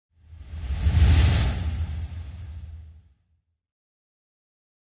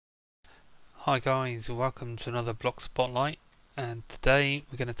Hi guys, welcome to another block spotlight, and today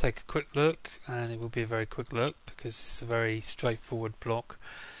we're going to take a quick look, and it will be a very quick look because it's a very straightforward block,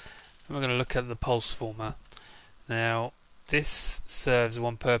 and we're going to look at the pulse former. Now this serves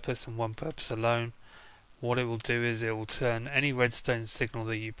one purpose and one purpose alone. What it will do is it will turn any redstone signal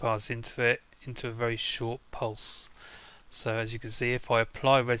that you pass into it into a very short pulse. So as you can see, if I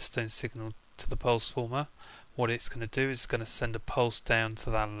apply redstone signal to the pulse former, what it's going to do is it's going to send a pulse down to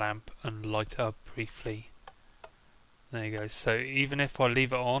that lamp and light it up briefly. There you go. So even if I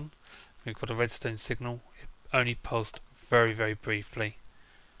leave it on, we've got a redstone signal, it only pulsed very briefly.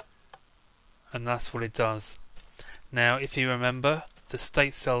 And that's what it does. Now if you remember, the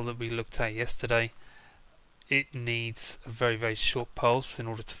state cell that we looked at yesterday, it needs a very short pulse in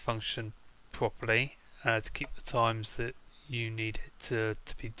order to function properly, to keep the times that you need it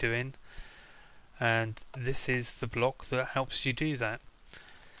to be doing. And this is the block that helps you do that.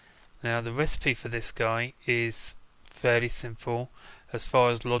 Now the recipe for this guy is fairly simple. As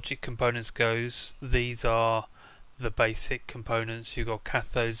far as logic components goes, these are the basic components. You've got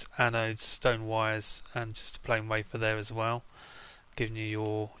cathodes, anodes, stone wires, and just a plain wafer there as well, giving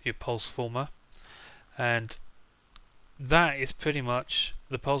you your pulse former. And that is pretty much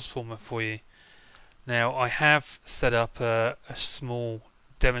the pulse former for you. Now I have set up a small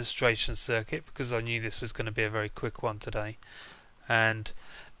demonstration circuit because I knew this was going to be a very quick one today, and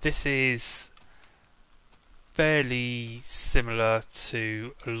this is fairly similar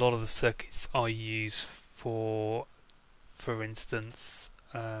to a lot of the circuits I use for instance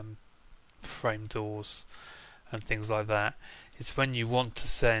frame doors and things like that. It's when you want to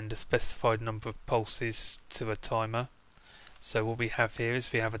send a specified number of pulses to a timer. So what we have here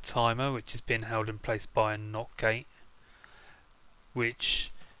is we have a timer which is being held in place by a NOT gate,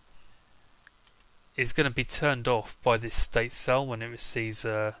 which is going to be turned off by this state cell when it receives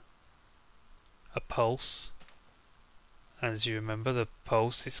a pulse. As you remember, the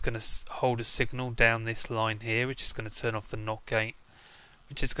pulse is going to hold a signal down this line here, which is going to turn off the NOT gate,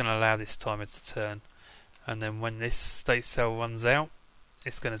 which is going to allow this timer to turn. And then when this state cell runs out,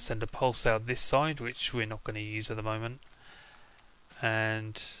 it's going to send a pulse out this side, which we're not going to use at the moment,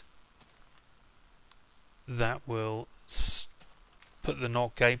 and that will put the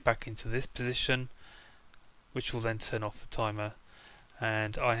NOT gate back into this position, which will then turn off the timer.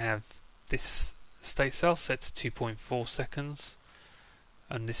 And I have this state cell set to 2.4 seconds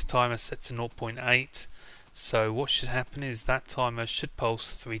and this timer set to 0.8. so what should happen is that timer should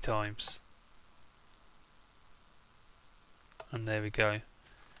pulse 3 times, and there we go,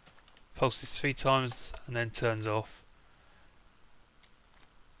 pulses 3 times and then turns off.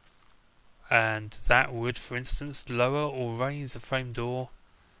 And that would, for instance, lower or raise a frame door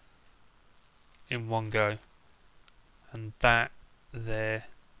in one go. And that there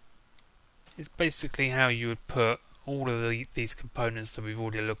is basically how you would put all of these components that we've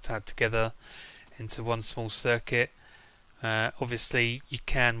already looked at together into one small circuit. Obviously you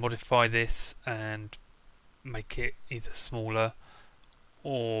can modify this and make it either smaller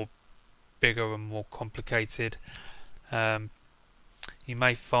or bigger and more complicated. You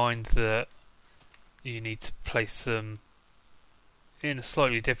may find that you need to place them in a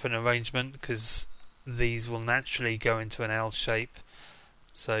slightly different arrangement because these will naturally go into an L shape,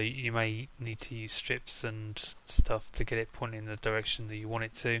 so you may need to use strips and stuff to get it pointing in the direction that you want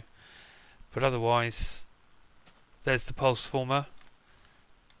it to. But otherwise, there's the pulse former.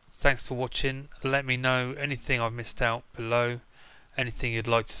 Thanks for watching. Let me know anything I've missed out below, anything you'd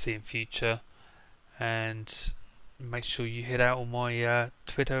like to see in future, and make sure you hit out on my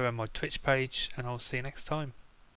Twitter and my Twitch page, and I'll see you next time.